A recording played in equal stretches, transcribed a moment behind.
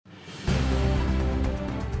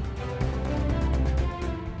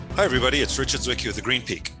Hi, everybody. It's Richard Zwicky with the Green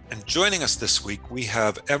Peak. And joining us this week, we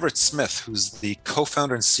have Everett Smith, who's the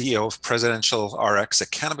co-founder and CEO of Presidential RX, a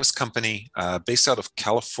cannabis company based out of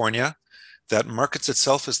California that markets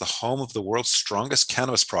itself as the home of the world's strongest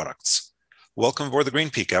cannabis products. Welcome aboard the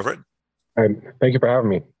Green Peak, Everett. Thank you for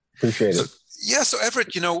having me. Appreciate it. So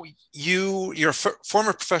Everett, you're a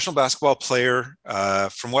former professional basketball player.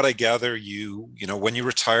 From what I gather, when you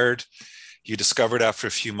retired, you discovered after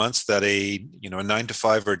a few months that a 9 to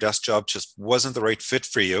 5 or a desk job just wasn't the right fit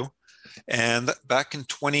for you. And back in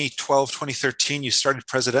 2012, 2013, you started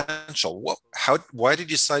Presidential. Why did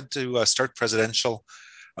you decide to start Presidential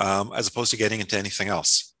as opposed to getting into anything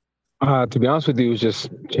else? To be honest with you, it was just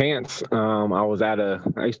chance. When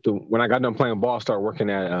I got done playing ball, I started working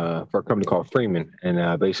for a company called Freeman,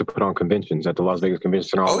 and they used to put on conventions at the Las Vegas Convention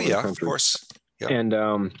Center all over the country. Of course. Yeah.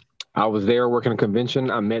 And I was there working a convention.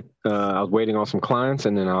 I was waiting on some clients,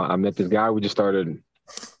 and then I met this guy. We just started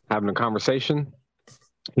having a conversation.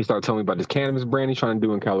 He started telling me about this cannabis brand he's trying to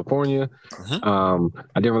do in California. Mm-hmm.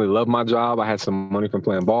 I didn't really love my job. I had some money from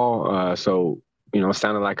playing ball. So it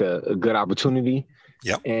sounded like a good opportunity.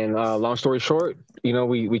 Yep. And long story short,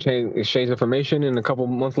 we exchanged information, and a couple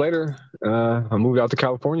months later, I moved out to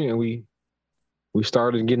California, and we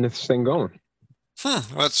started getting this thing going.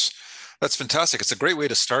 That's fantastic. It's a great way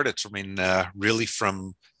to start it. I mean, really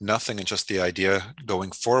from nothing and just the idea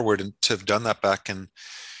going forward, and to have done that back in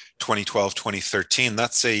 2012, 2013,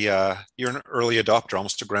 you're an early adopter,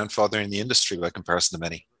 almost a grandfather in the industry by comparison to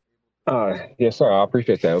many. Yes, sir. I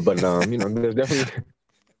appreciate that. But, there's definitely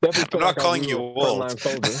I'm not calling you old.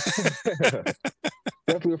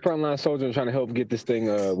 Definitely a frontline soldier trying to help get this thing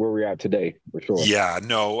where we're at today, for sure. Yeah,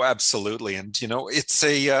 no, absolutely. And,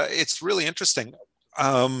 it's really interesting.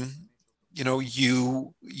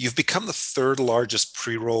 You've become the third largest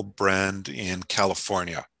pre-roll brand in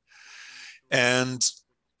California. And,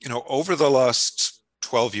 over the last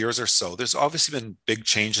 12 years or so, there's obviously been big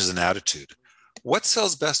changes in attitude. What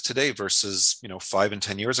sells best today versus, 5 and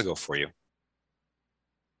 10 years ago for you?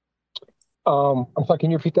 I'm sorry, can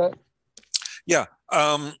you repeat that? Yeah.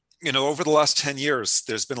 Over the last 10 years,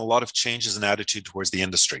 there's been a lot of changes in attitude towards the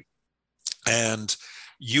industry. And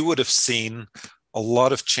you would have seen a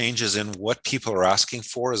lot of changes in what people are asking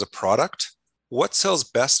for as a product. What sells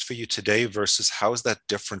best for you today versus how is that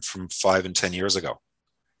different from 5 and 10 years ago?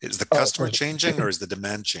 Is the customer changing or is the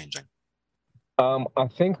demand changing? I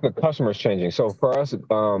think the customer is changing. So for us,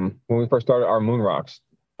 when we first started, our Moon Rocks,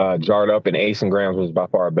 jarred up and Ace and Grams was by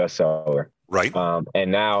far our best seller. Right.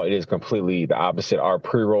 And now it is completely the opposite. Our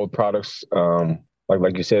pre-rolled products,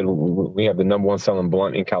 like you said, we have the number one selling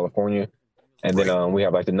blunt in California. And then we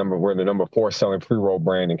have we're the number 4 selling pre-roll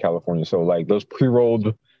brand in California. So like those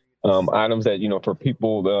pre-rolled items that, for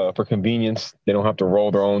people, for convenience, they don't have to roll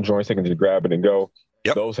their own joints. They can just grab it and go.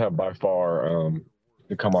 Yep. Those have by far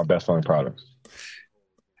become our best selling products.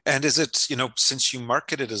 And is it, since you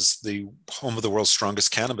market it as the home of the world's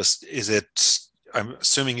strongest cannabis, I'm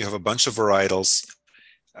assuming you have a bunch of varietals.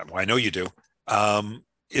 Well, I know you do.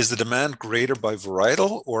 Is the demand greater by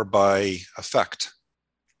varietal or by effect?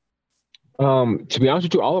 To be honest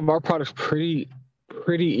with you, all of our products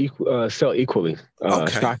sell equally,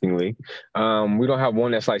 shockingly. We don't have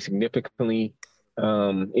one that's like significantly,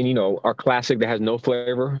 our classic that has no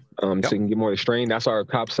flavor, so you can get more of the strain, that's our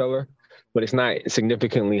top seller, but it's not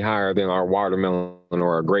significantly higher than our watermelon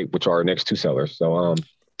or our grape, which are our next 2 sellers. So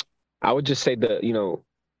I would just say that,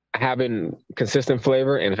 having consistent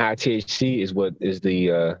flavor and high THC is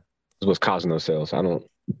what's causing those sales.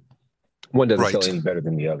 One doesn't sell any better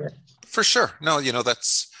than the other. For sure. No,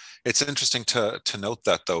 it's interesting to note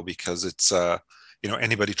that though, because it's,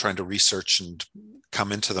 anybody trying to research and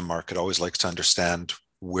come into the market always likes to understand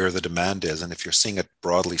where the demand is. And if you're seeing it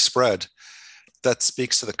broadly spread, that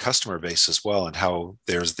speaks to the customer base as well, and how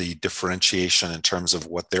there's the differentiation in terms of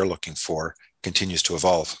what they're looking for continues to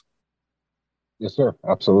evolve. Yes, sir.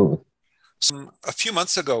 Absolutely. So, a few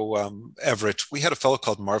months ago, Everett, we had a fellow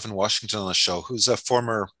called Marvin Washington on the show, who's a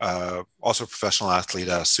former, also professional athlete,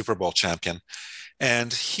 a Super Bowl champion.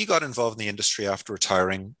 And he got involved in the industry after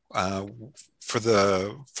retiring for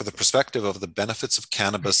the perspective of the benefits of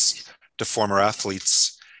cannabis to former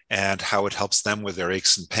athletes and how it helps them with their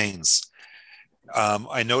aches and pains.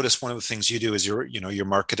 I noticed one of the things you do is you're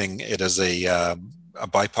marketing it as a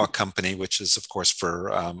BIPOC company, which is of course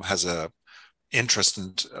has a interest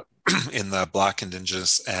in the Black,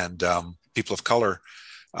 Indigenous, and people of color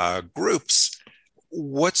groups.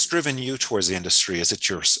 What's driven you towards the industry? Is it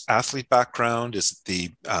your athlete background? Is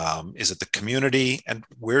it the community? And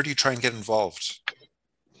where do you try and get involved?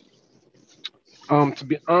 To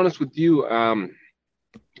be honest with you,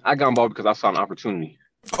 I got involved because I saw an opportunity.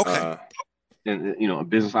 Okay. uh, and a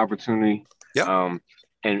business opportunity. Yep.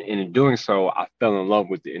 And in doing so, I fell in love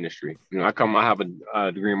with the industry. I have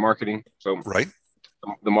a degree in marketing, so Right.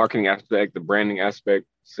 the marketing aspect, the branding aspect,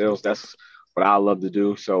 sales, that's what I love to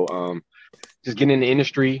do. So just getting in the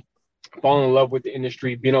industry, falling in love with the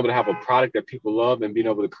industry, being able to have a product that people love and being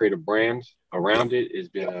able to create a brand Yep. around it has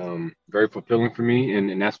been very fulfilling for me.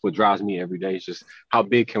 And that's what drives me every day. It's just how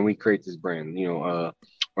big can we create this brand?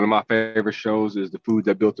 One of my favorite shows is The Food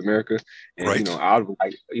That Built America. And, Right.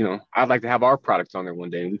 I'd like to have our products on there one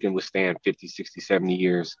day and we can withstand 50, 60, 70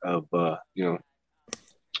 years of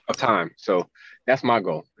time. So that's my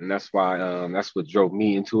goal. And that's why that's what drove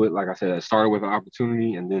me into it. Like I said, I started with an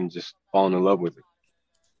opportunity and then just falling in love with it.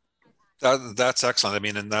 That's excellent. I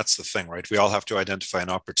mean, and that's the thing, right? We all have to identify an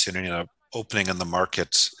opportunity and an opening in the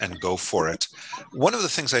market and go for it. One of the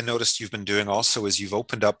things I noticed you've been doing also is you've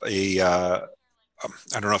opened up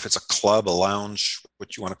I don't know if it's a club, a lounge,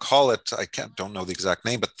 what you want to call it. Don't know the exact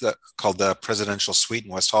name, but called the Presidential Suite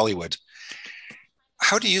in West Hollywood.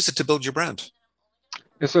 How do you use it to build your brand?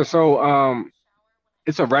 So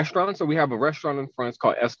it's a restaurant. So we have a restaurant in front. It's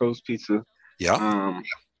called Esco's Pizza. Yeah. Um,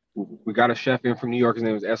 we got a chef in from New York. His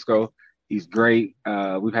name is Esco. He's great.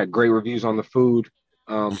 We've had great reviews on the food.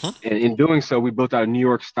 Hmm. And in doing so, we built out a New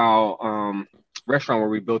York style restaurant where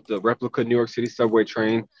we built the replica New York City subway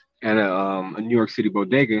train and a New York City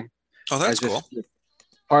bodega Oh, as that's just cool.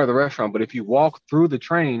 part of the restaurant. But if you walk through the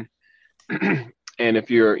train, and if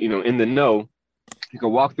you're in the know, you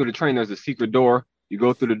can walk through the train. There's a secret door. You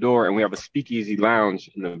go through the door, and we have a speakeasy lounge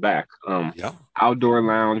in the back. Yeah. Outdoor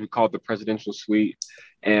lounge. We call it the Presidential Suite,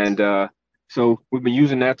 and so we've been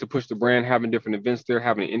using that to push the brand, having different events there,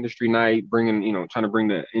 having an industry night, trying to bring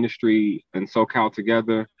the industry and SoCal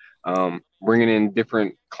together, bringing in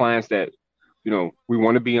different clients that we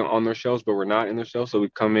want to be on their shows, but we're not in their shows. So we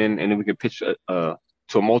come in and then we can pitch to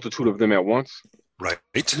a multitude of them at once, Right.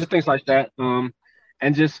 just things like that.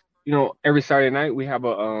 And just every Saturday night we have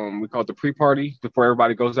we call it the pre-party before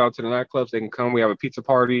everybody goes out to the nightclubs. They can come. We have a pizza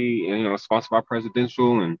party, and sponsored by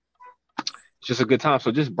Presidential, and it's just a good time.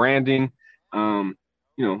 So just branding, and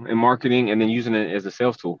marketing, and then using it as a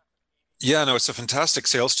sales tool. Yeah, no, it's a fantastic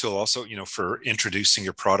sales tool also, for introducing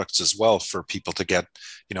your products as well for people to get,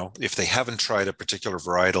 if they haven't tried a particular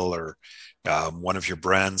varietal or one of your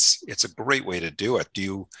brands, it's a great way to do it.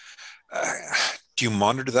 Uh, do you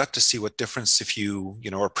monitor that to see what difference if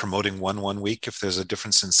are promoting one week, if there's a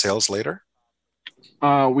difference in sales later?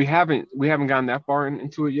 We haven't gotten that far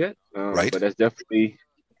into it yet, Right. but that's definitely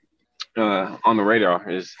on the radar.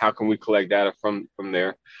 Is how can we collect data from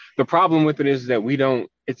there? The problem with it is that we don't.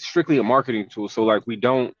 It's strictly a marketing tool, so like we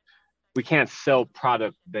can't sell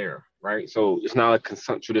product there, right? So it's not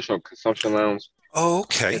a traditional consumption lounge. Oh,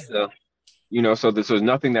 okay. It's so there's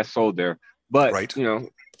nothing that's sold there, but Right.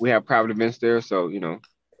 we have private events there, so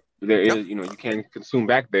there Yep. is you can consume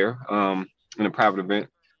back there in a private event,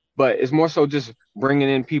 but it's more so just bringing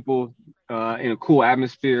in people in a cool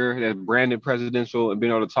atmosphere that's branded Presidential and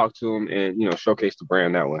being able to talk to them and showcase the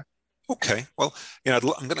brand that way. Okay. Well, I'm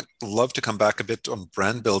going to love to come back a bit on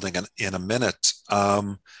brand building in a minute.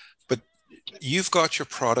 But you've got your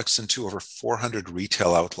products into over 400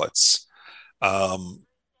 retail outlets. Um,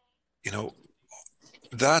 you know,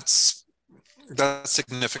 that's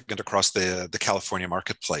significant across the California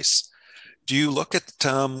marketplace. Do you look at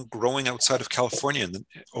growing outside of California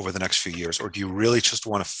over the next few years, or do you really just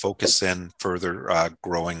want to focus in further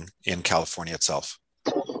growing in California itself?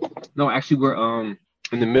 No, actually, we're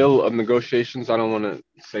in the middle of negotiations. I don't want to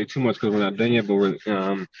say too much because we're not done yet, but we're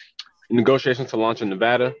in negotiations to launch in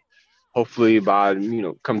Nevada. Hopefully by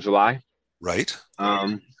come July. Right.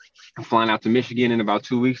 I'm flying out to Michigan in about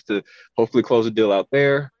 2 weeks to hopefully close a deal out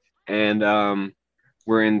there, and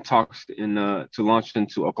we're in talks to launch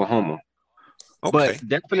into Oklahoma. But Okay.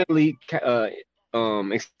 definitely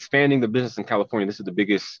expanding the business in California. This is the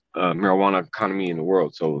biggest marijuana economy in the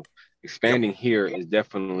world, so Yep. expanding here is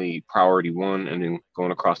definitely priority one, and then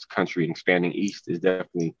going across the country and expanding east is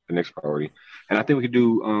definitely the next priority. And I think we could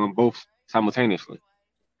do both simultaneously.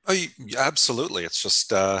 Oh, absolutely. It's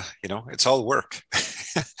just it's all work.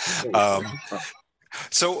 Yeah, um,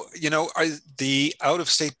 so, are the out of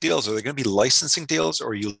state deals, are they going to be licensing deals, or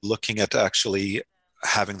are you looking at actually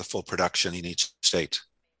having the full production in each state?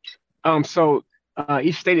 So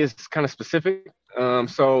each state is kind of specific.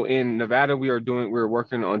 So in Nevada, we're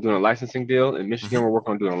working on doing a licensing deal. In Michigan, Hmm. we're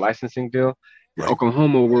working on doing a licensing deal. In Right.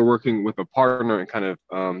 Oklahoma, we're working with a partner and kind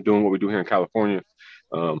of doing what we do here in California,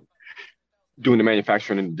 um, doing the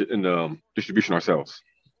manufacturing and distribution ourselves.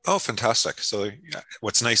 Oh, fantastic. So yeah,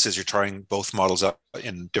 what's nice is you're trying both models out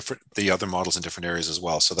in the other models in different areas as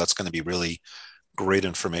well. So that's going to be really great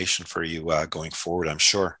information for you going forward, I'm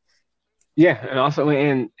sure. Yeah, and also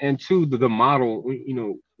and to the model,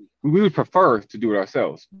 we would prefer to do it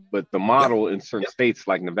ourselves, but the Yep. model in certain states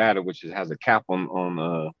like Nevada, which has a cap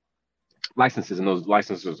on licenses, and those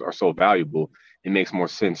licenses are so valuable, it makes more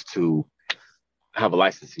sense to have a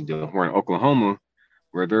licensing deal. We're in Oklahoma,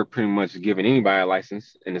 where they're pretty much giving anybody a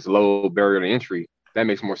license, and it's low barrier to entry. That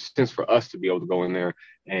makes more sense for us to be able to go in there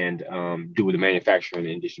and do the manufacturing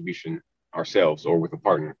and distribution ourselves or with a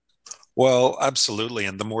partner. Well, absolutely.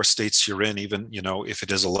 And the more states you're in, even, if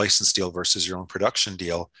it is a license deal versus your own production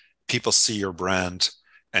deal, people see your brand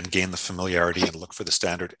and gain the familiarity and look for the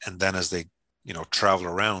standard. And then as they, travel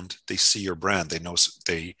around, they see your brand. They know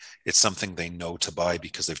it's something they know to buy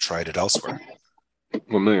because they've tried it elsewhere.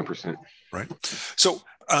 1,000,000%. Right. So,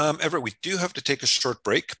 Everett, we do have to take a short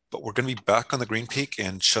break, but we're going to be back on the Green Peak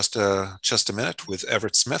in just a minute with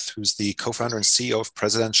Everett Smith, who's the co-founder and CEO of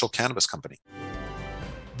Presidential Cannabis Company.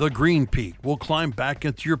 The Green Peak will climb back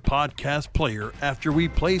into your podcast player after we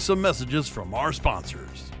play some messages from our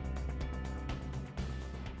sponsors.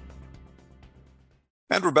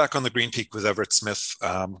 And we're back on the Green Peak with Everett Smith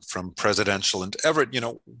from Presidential. And Everett,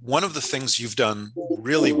 one of the things you've done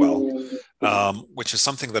really well, which is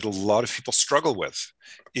something that a lot of people struggle with,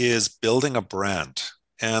 is building a brand.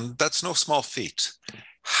 And that's no small feat.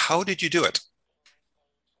 How did you do it?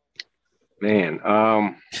 Man,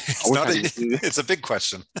 it's a big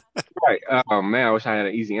question. Right. Oh man, I wish I had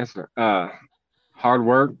an easy answer. Hard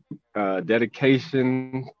work,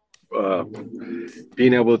 dedication,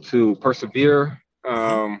 being able to persevere,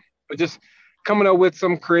 but just coming up with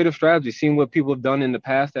some creative strategy, seeing what people have done in the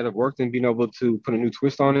past that have worked and being able to put a new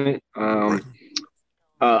twist on it. Right.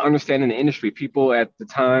 Understanding the industry. People at the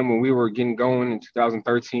time when we were getting going in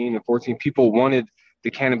 2013 and 14, people wanted the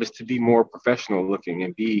cannabis to be more professional looking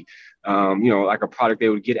and be, like a product they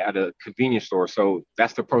would get at a convenience store. So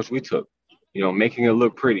that's the approach we took, making it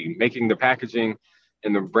look pretty, making the packaging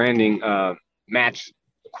and the branding match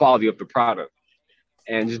the quality of the product,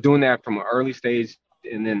 and just doing that from an early stage.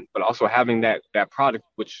 And then, but also having that product,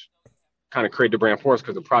 which kind of created the brand for us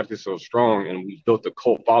because the product is so strong and we built a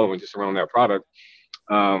cult following just around that product.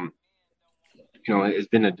 It's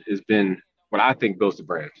been what I think builds the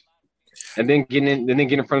brand. And then getting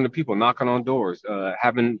in front of the people, knocking on doors,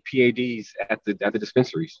 having PADs at the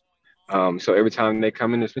dispensaries. So every time they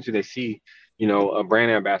come in the dispensary, they see, a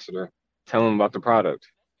brand ambassador telling them about the product.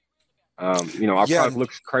 Our product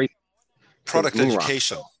looks crazy. Product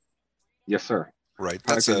education. Yes, sir. Right.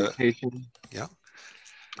 Product education. Yeah.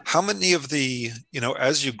 How many of the,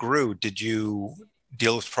 as you grew, did you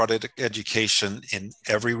deal with product education in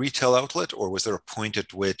every retail outlet, or was there a point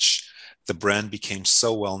at which the brand became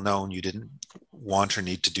so well known you didn't want or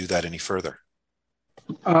need to do that any further?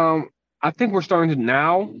 I think we're starting to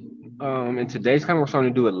now, in today's time, we're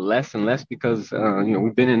starting to do it less and less because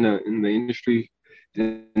we've been in the industry,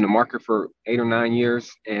 in the market for 8 or 9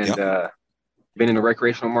 years, and been in the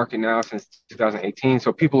recreational market now since 2018.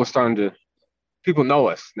 So people know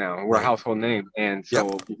us now. We're a household name, and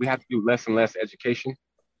so we have to do less and less education,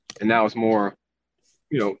 and now it's more,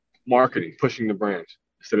 marketing, pushing the brand,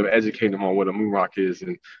 instead of educating them on what a moon rock is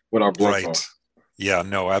and what our blunts are. Yeah,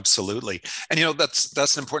 no, absolutely. And,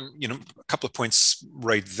 that's an important, a couple of points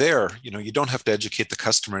right there. You don't have to educate the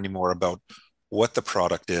customer anymore about what the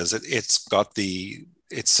product is. It's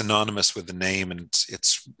synonymous with the name and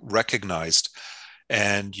it's recognized.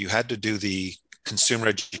 And you had to do the consumer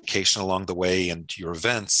education along the way and your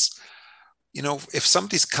events. If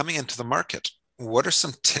somebody's coming into the market, what are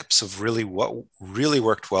some tips of really what really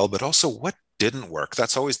worked well, but also what didn't work?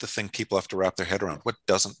 That's always the thing people have to wrap their head around. What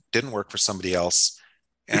didn't work for somebody else,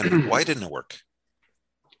 and why didn't it work?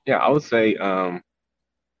 Yeah, I would say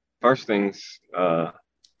first things to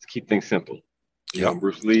keep things simple.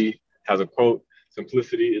 Bruce Lee has a quote: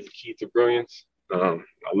 "Simplicity is the key to brilliance." I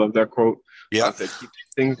love that quote. Yeah, I said keep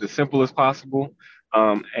things as simple as possible,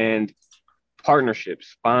 and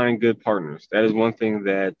partnerships. Find good partners. That is one thing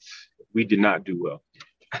that we did not do well.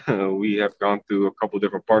 We have gone through a couple of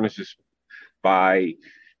different partnerships by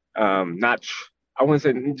I wouldn't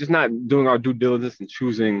say just not doing our due diligence and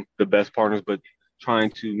choosing the best partners, but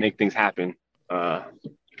trying to make things happen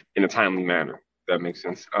in a timely manner. If that makes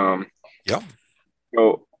sense.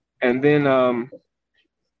 So, and then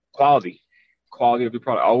quality of the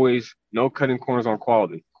product. Always no cutting corners on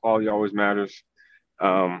quality. Quality always matters.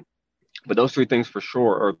 But those 3 things for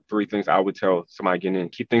sure are 3 things I would tell somebody getting in.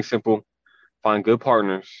 Keep things simple, find good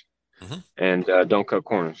partners, and don't cut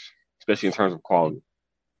corners, especially in terms of quality.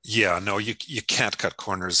 Yeah, no, you can't cut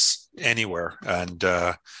corners anywhere. And,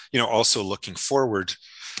 also looking forward,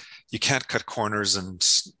 you can't cut corners and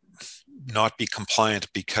not be compliant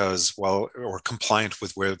or compliant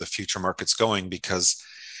with where the future market's going, because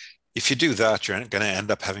if you do that, you're going to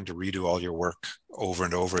end up having to redo all your work over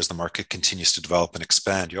and over as the market continues to develop and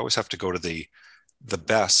expand. You always have to go to the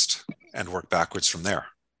best and work backwards from there.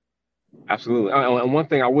 Absolutely. And one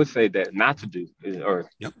thing I would say that not to do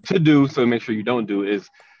to do, so make sure you don't do, is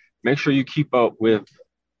make sure you keep up with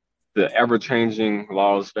the ever-changing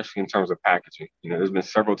laws, especially in terms of packaging. There's been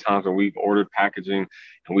several times where we've ordered packaging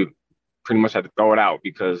and we've pretty much had to throw it out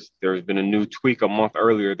because there's been a new tweak a month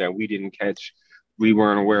earlier that we didn't catch, we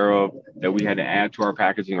weren't aware of, that we had to add to our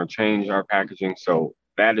packaging or change our packaging. So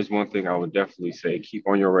that is one thing I would definitely say, keep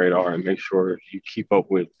on your radar and make sure you keep up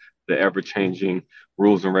with the ever-changing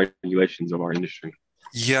rules and regulations of our industry.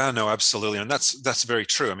 Yeah, no, absolutely. And that's very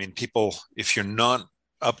true. I mean, people, if you're not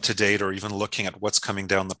up to date or even looking at what's coming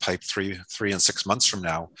down the pipe 3 and 6 months from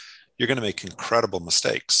now, you're going to make incredible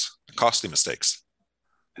mistakes, costly mistakes.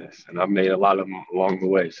 Yes, and I've made a lot of them along the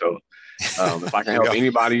way. So if I can help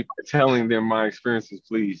anybody telling them my experiences,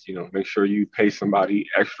 please, make sure you pay somebody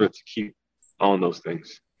extra to keep on those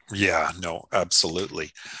things. Yeah, no,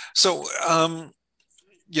 absolutely. So,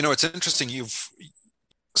 it's interesting.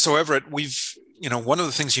 Everett, one of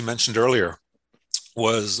the things you mentioned earlier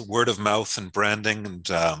was word of mouth and branding and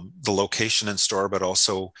the location in store, but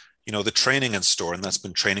also, the training in store. And that's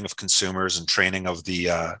been training of consumers and training of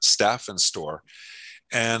the staff in store.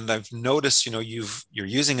 And I've noticed, you're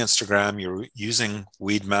using Instagram, you're using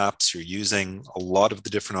Weed Maps, you're using a lot of the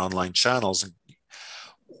different online channels. And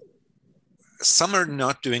some are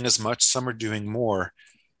not doing as much, some are doing more.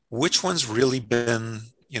 Which one's really been,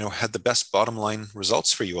 had the best bottom line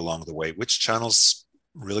results for you along the way? Which channels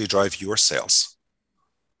really drive your sales?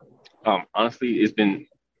 Honestly, it's been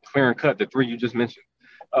clear and cut. The three you just mentioned,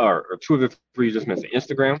 or two of the three you just mentioned,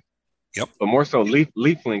 Instagram. Yep. But more so,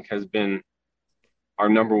 LeafLink has been our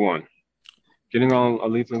number one. Getting on a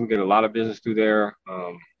LeafLink, we get a lot of business through there.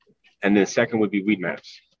 And then second would be Weed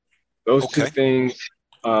Maps. Those two things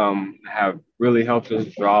have really helped us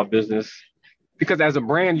draw business. Because as a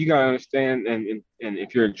brand, you gotta understand, and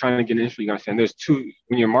if you're trying to get in the industry, you gotta understand there's two.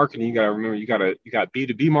 When you're marketing, you gotta remember you got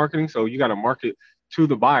B2B marketing, so you gotta market to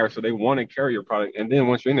the buyer, so they want to carry your product, and then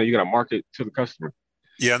once you're in there, you gotta market to the customer.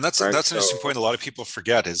 Yeah, and that's an interesting point. A lot of people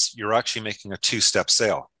forget is you're actually making a two-step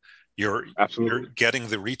sale. You're getting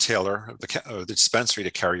the retailer, the dispensary,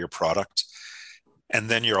 to carry your product, and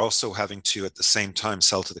then you're also having to at the same time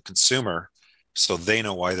sell to the consumer, so they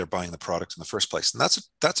know why they're buying the product in the first place. And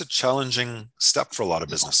that's a challenging step for a lot of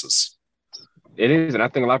businesses. It is, and I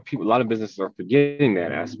think a lot of businesses are forgetting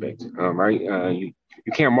that aspect. Right? You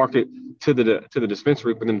can't market to the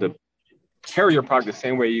dispensary for them to carry your product the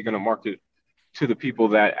same way you're going to market to the people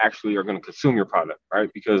that actually are going to consume your product, right?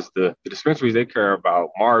 Because the dispensaries, they care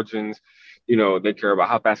about margins. They care about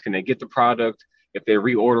how fast can they get the product. If they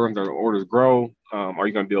reorder them, their orders grow. Are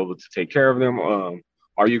you going to be able to take care of them?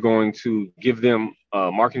 Are you going to give them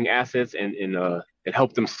marketing assets and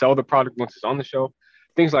help them sell the product once it's on the shelf?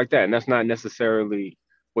 Things like that. And that's not necessarily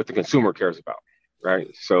what the consumer cares about, right?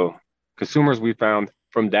 So consumers, we found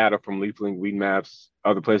from data from LeafLink, Weed Maps,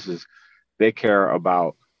 other places, they care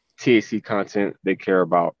about THC content, they care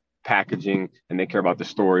about packaging, and they care about the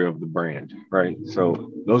story of the brand, right?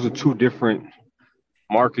 So those are two different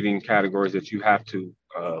marketing categories that you have to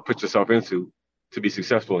put yourself into to be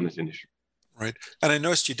successful in this industry. Right. And I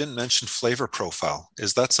noticed you didn't mention flavor profile.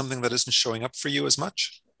 Is that something that isn't showing up for you as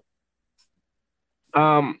much?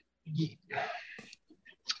 I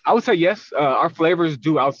would say yes. Our flavors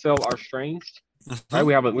do outsell our strains. Mm-hmm.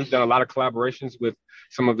 Right? We've done a lot of collaborations with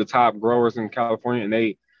some of the top growers in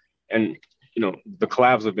California, and the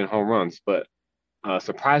collabs have been home runs. But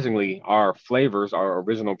surprisingly, our flavors, our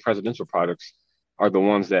original presidential products, are the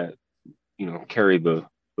ones that carry the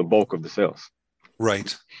bulk of the sales.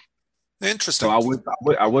 Right. Interesting. So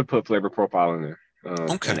I would put flavor profile in there.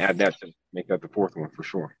 And add that to make that the fourth one for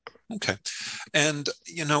sure. Okay. And,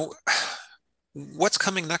 what's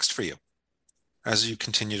coming next for you as you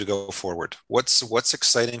continue to go forward? What's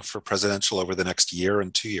exciting for presidential over the next year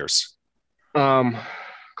and 2 years? A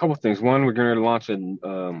couple of things. One, we're going to launch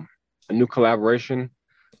a new collaboration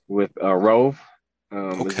with Rove.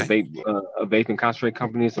 It's a vape and concentrate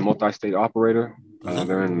company. It's a multi-state operator.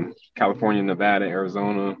 They're in California, Nevada,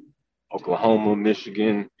 Arizona, Oklahoma,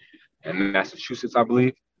 Michigan, and Massachusetts, I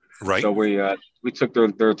believe. Right. So we took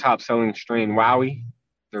their top selling strain, Wowie,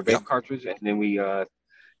 their vape cartridge, and then we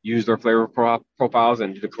used their flavor profiles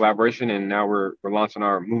and did a collaboration. And now we're launching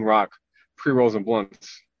our Moonrock pre-rolls and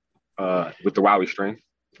blunts with the Wowie strain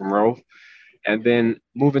from Rove. And then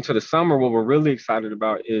moving to the summer, what we're really excited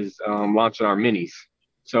about is launching our minis.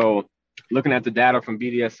 So looking at the data from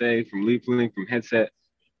BDSA, from LeafLink, from Headset,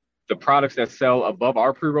 the products that sell above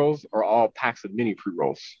our pre-rolls are all packs of mini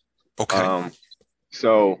pre-rolls. Okay.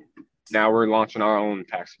 So now we're launching our own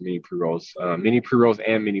packs of mini pre-rolls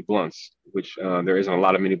and mini blunts, which there isn't a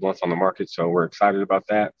lot of mini blunts on the market. So we're excited about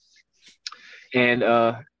that. And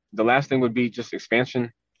the last thing would be just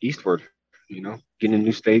expansion eastward, getting in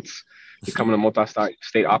new states, becoming a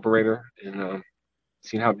multi-state operator, and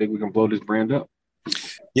seeing how big we can blow this brand up.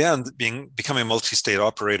 Yeah, and becoming a multi-state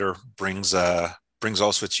operator brings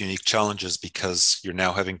also its unique challenges, because you're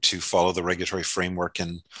now having to follow the regulatory framework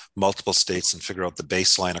in multiple states and figure out the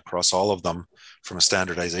baseline across all of them from a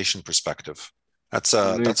standardization perspective. That's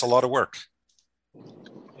a lot of work.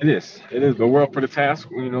 It is, but we're up for the task.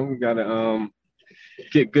 We got to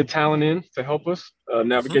get good talent in to help us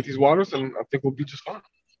navigate these waters, and I think we'll be just fine.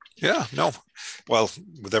 Yeah, no. Well,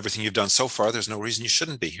 with everything you've done so far, there's no reason you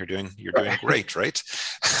shouldn't be. You're doing great, right?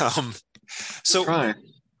 So trying.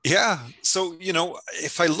 Yeah. So,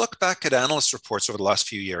 if I look back at analyst reports over the last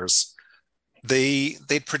few years, they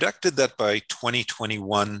predicted that by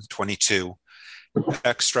 2021, 22,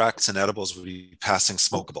 extracts and edibles would be passing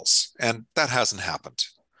smokables. And that hasn't happened.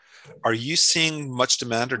 Are you seeing much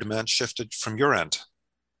demand or demand shifted from your end?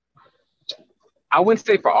 I wouldn't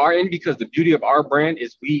say for our end, because the beauty of our brand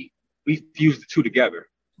is we fuse the two together.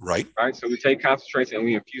 Right. So we take concentrates and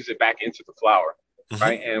we infuse it back into the flower.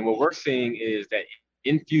 Right. And what we're seeing is that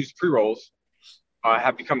infused pre-rolls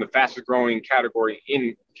have become the fastest growing category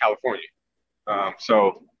in California.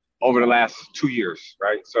 So over the last 2 years,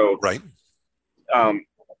 right? So right.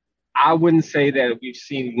 I wouldn't say that we've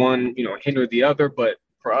seen one, hinder the other, but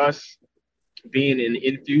for us being in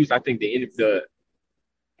infused, I think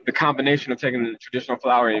the combination of taking the traditional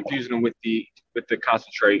flower and infusing them with the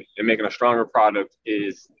concentrate and making a stronger product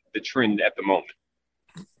is the trend at the moment.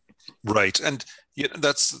 Right. And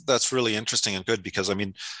that's really interesting and good, because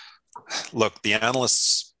look, the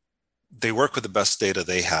analysts, they work with the best data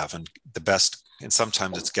they have, and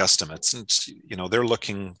sometimes it's guesstimates, and they're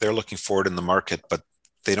looking forward in the market, but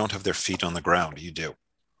they don't have their feet on the ground. You do.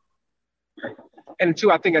 And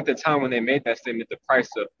two, I think at the time when they made that statement, the price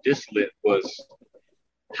of distillate was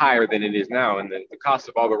higher than it is now, and the cost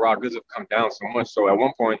of all the raw goods have come down so much. So at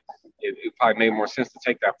one point, it probably made more sense to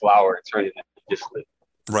take that flour and turn it into distillate.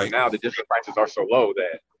 Right. And now the distillate prices are so low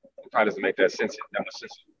that it probably doesn't make that sense in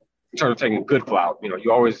terms of taking good flour.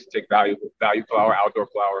 You always take value flour, outdoor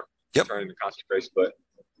flour, turn it into concentrates. But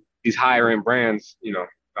these higher end brands,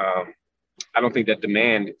 I don't think that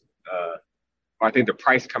demand. I think the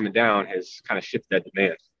price coming down has kind of shifted that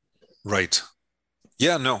demand. Right.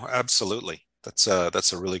 Yeah. No. Absolutely. That's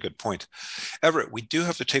a really good point. Everett, we do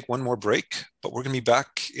have to take one more break, but we're going to be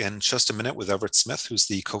back in just a minute with Everett Smith, who's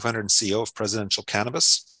the co-founder and CEO of Presidential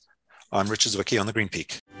Cannabis. I'm Richard Zwicky on The Green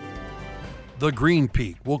Peak. The Green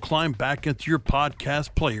Peak will climb back into your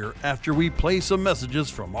podcast player after we play some messages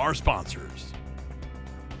from our sponsors.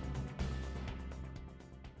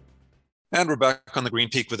 And we're back on The Green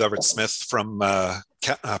Peak with Everett Smith from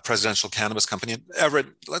Presidential Cannabis Company. And Everett,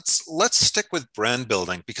 let's stick with brand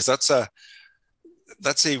building, because it's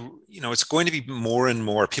going to be more and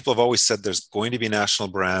more. People have always said there's going to be national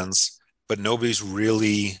brands, but nobody's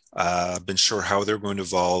really been sure how they're going to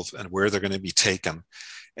evolve and where they're going to be taken.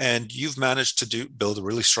 And you've managed to build a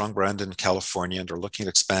really strong brand in California and are looking at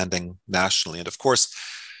expanding nationally. And of course,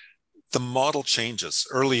 the model changes.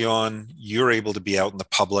 Early on, you're able to be out in the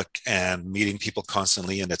public and meeting people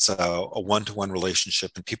constantly, and it's a one-to-one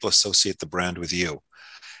relationship, and people associate the brand with you.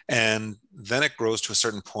 And then it grows to a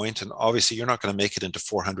certain point, and obviously you're not going to make it into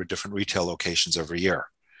 400 different retail locations every year.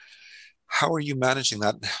 How are you managing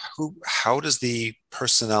that? How does the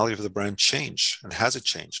personality of the brand change, and has it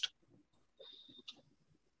changed?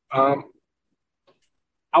 I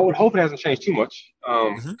would hope it hasn't changed too much,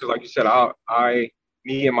 because like you said,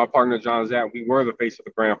 me and my partner John Zatt, we were the face of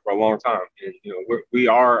the brand for a long time, and we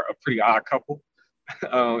are a pretty odd couple,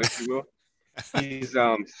 if you will. He's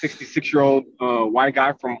 66-year-old white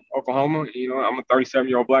guy from Oklahoma. I'm a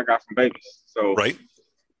 37-year-old black guy from Vegas. So right.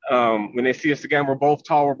 When they see us again, we're both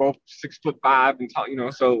tall. We're both 6'5" and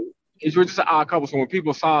tall. So we're just an odd couple. So when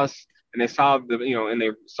people saw us and they saw and they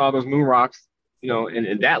saw those moon rocks,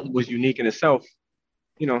 and that was unique in itself.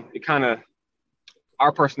 It kind of,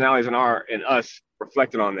 our personalities and us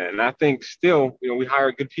reflected on that. And I think still, we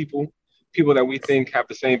hire good people that we think have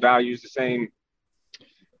the same values, the same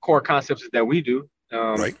core concepts that we do,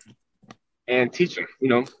 right. And teach them,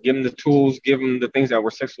 give them the tools, give them the things that were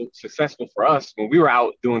successful for us when we were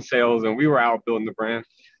out doing sales and we were out building the brand.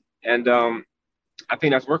 And I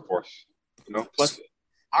think that's worked for us, plus.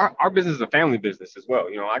 our business is a family business as well.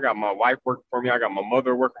 I got my wife working for me. I got my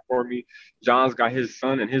mother working for me. John's got his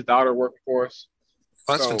son and his daughter working for us.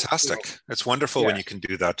 Well, that's fantastic. It's wonderful when you can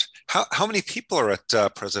do that. How many people are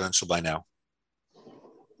at Presidential by now?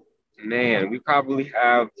 Man, we probably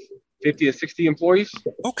have 50 to 60 employees.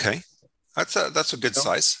 Okay. That's a good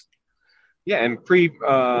size. Yeah, and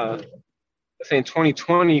let's say in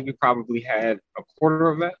 2020, we probably had a quarter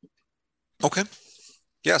of that. Okay.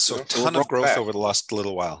 Yeah, so a ton of growth over the last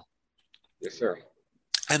little while. Yes, sir.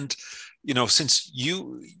 And, since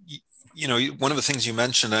one of the things you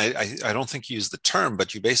mentioned, I don't think you used the term,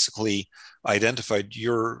 but you basically identified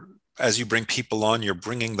as you bring people on, you're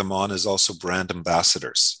bringing them on as also brand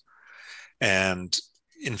ambassadors and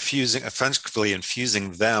effectively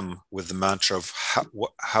infusing them with the mantra of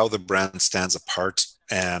how the brand stands apart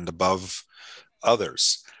and above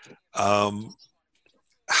others.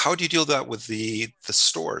 How do you deal that with the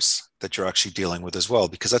stores that you're actually dealing with as well?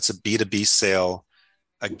 Because that's a B2B sale,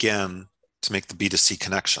 again, to make the B2C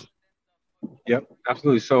connection. Yep,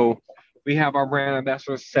 absolutely. So we have our brand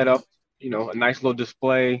ambassadors set up, a nice little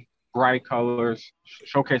display, bright colors,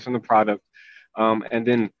 showcasing the product. And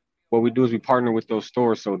then what we do is we partner with those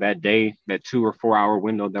stores. So that day, that 2 or 4 hour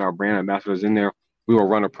window that our brand ambassador is in there, we will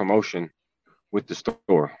run a promotion with the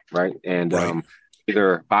store, right? And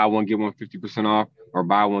either buy one, get one 50% off, or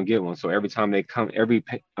buy one, get one. So every time they come, every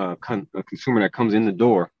consumer that comes in the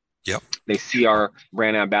door, they see our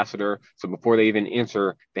brand ambassador. So before they even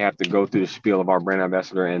enter, they have to go through the spiel of our brand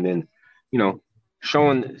ambassador, and then,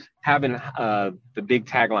 having the big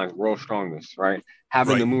taglines, "World's Strongest," right?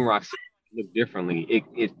 Having the moon rocks look differently,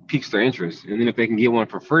 it piques their interest. And then if they can get one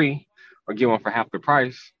for free or get one for half the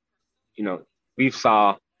price, we've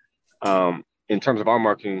saw in terms of our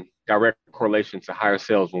marketing, direct correlation to higher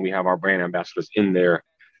sales when we have our brand ambassadors in there,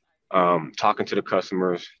 talking to the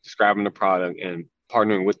customers, describing the product, and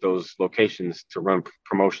partnering with those locations to run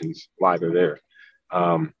promotions while they're there.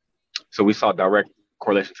 So we saw direct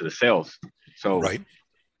correlation to the sales. So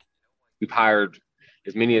we've hired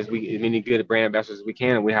as many good brand ambassadors as we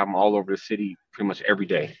can, and we have them all over the city pretty much every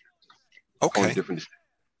day. Okay.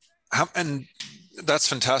 And that's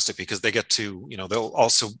fantastic because they get to, they'll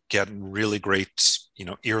also get really great,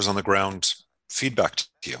 ears on the ground feedback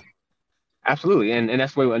to you. Absolutely. And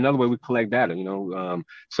that's another way we collect data,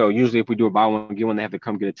 so usually if we do a buy one, get one, they have to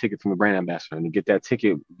come get a ticket from the brand ambassador. And to get that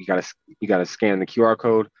ticket, you gotta scan the QR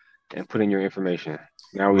code and put in your information.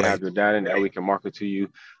 Now we have your data, and now we can market to you.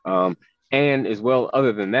 And as well,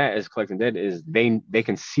 other than that, as collecting data is they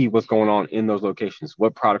can see what's going on in those locations,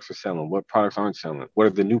 what products are selling, what products aren't selling, what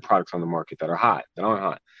are the new products on the market that are hot, that aren't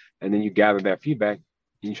hot. And then you gather that feedback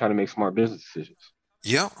and you try to make smart business decisions.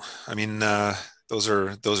 Yeah. I mean, those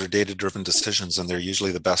are data-driven decisions, and they're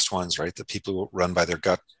usually the best ones, right? The people who run by their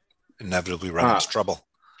gut inevitably run into trouble.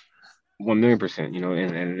 1,000,000%,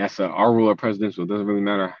 and that's our rule of Presidential. It doesn't really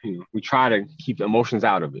matter. We try to keep the emotions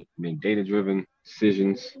out of it. Make data-driven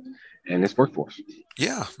decisions, and it's worked for us.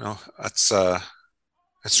 Yeah, no, that's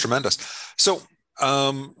tremendous. So,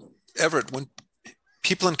 Everett, when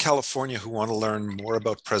people in California who want to learn more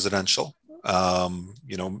about Presidential,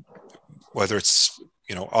 whether it's,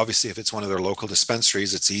 obviously if it's one of their local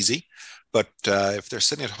dispensaries, it's easy. But if they're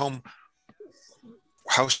sitting at home,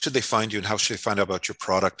 how should they find you, and how should they find out about your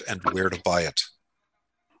product and where to buy it?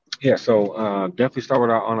 Yeah, so definitely start with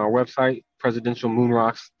on our website,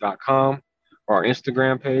 presidentialmoonrocks.com, or our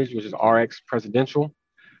Instagram page, which is RX Presidential.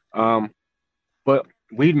 But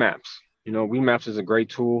Weed Maps, Weed Maps is a great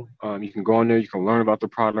tool. You can go on there, you can learn about the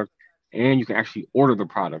product, and you can actually order the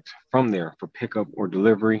product from there for pickup or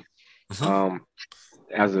delivery. Mm-hmm.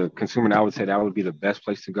 As a consumer, I would say that would be the best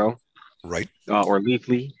place to go. Right. Or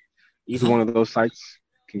Leafly. Either one of those sites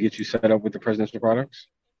can get you set up with the Presidential products.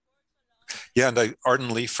 Yeah, and Arden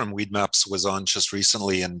Lee from Weed Maps was on just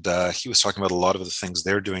recently, and he was talking about a lot of the things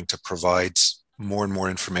they're doing to provide more and more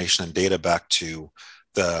information and data back to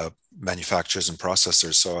the manufacturers and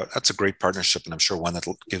processors. So that's a great partnership, and I'm sure one that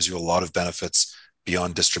gives you a lot of benefits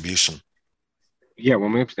beyond distribution. Yeah,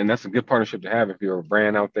 and that's a good partnership to have if you're a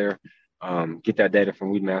brand out there. Get that data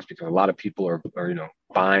from Weed Maps, because a lot of people are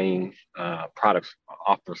buying products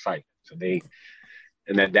off their site. So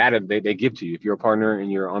and that data they give to you. If you're a partner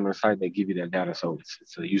and you're on their site, they give you that data. So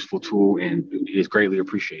it's a useful tool, and it is greatly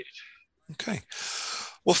appreciated. Okay.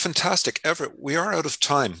 Well, fantastic. Everett, we are out of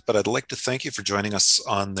time, but I'd like to thank you for joining us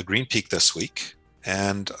on the Green Peak this week.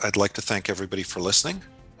 And I'd like to thank everybody for listening.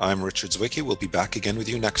 I'm Richard Zwicky. We'll be back again with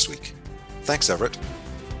you next week. Thanks, Everett.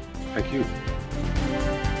 Thank you.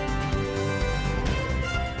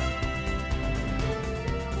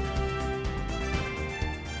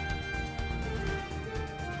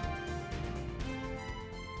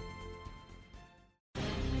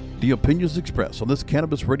 The opinions expressed on this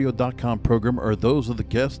CannabisRadio.com program are those of the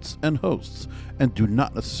guests and hosts and do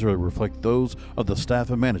not necessarily reflect those of the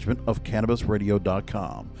staff and management of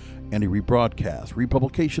CannabisRadio.com. Any rebroadcast,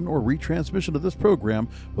 republication, or retransmission of this program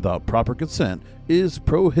without proper consent is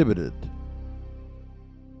prohibited.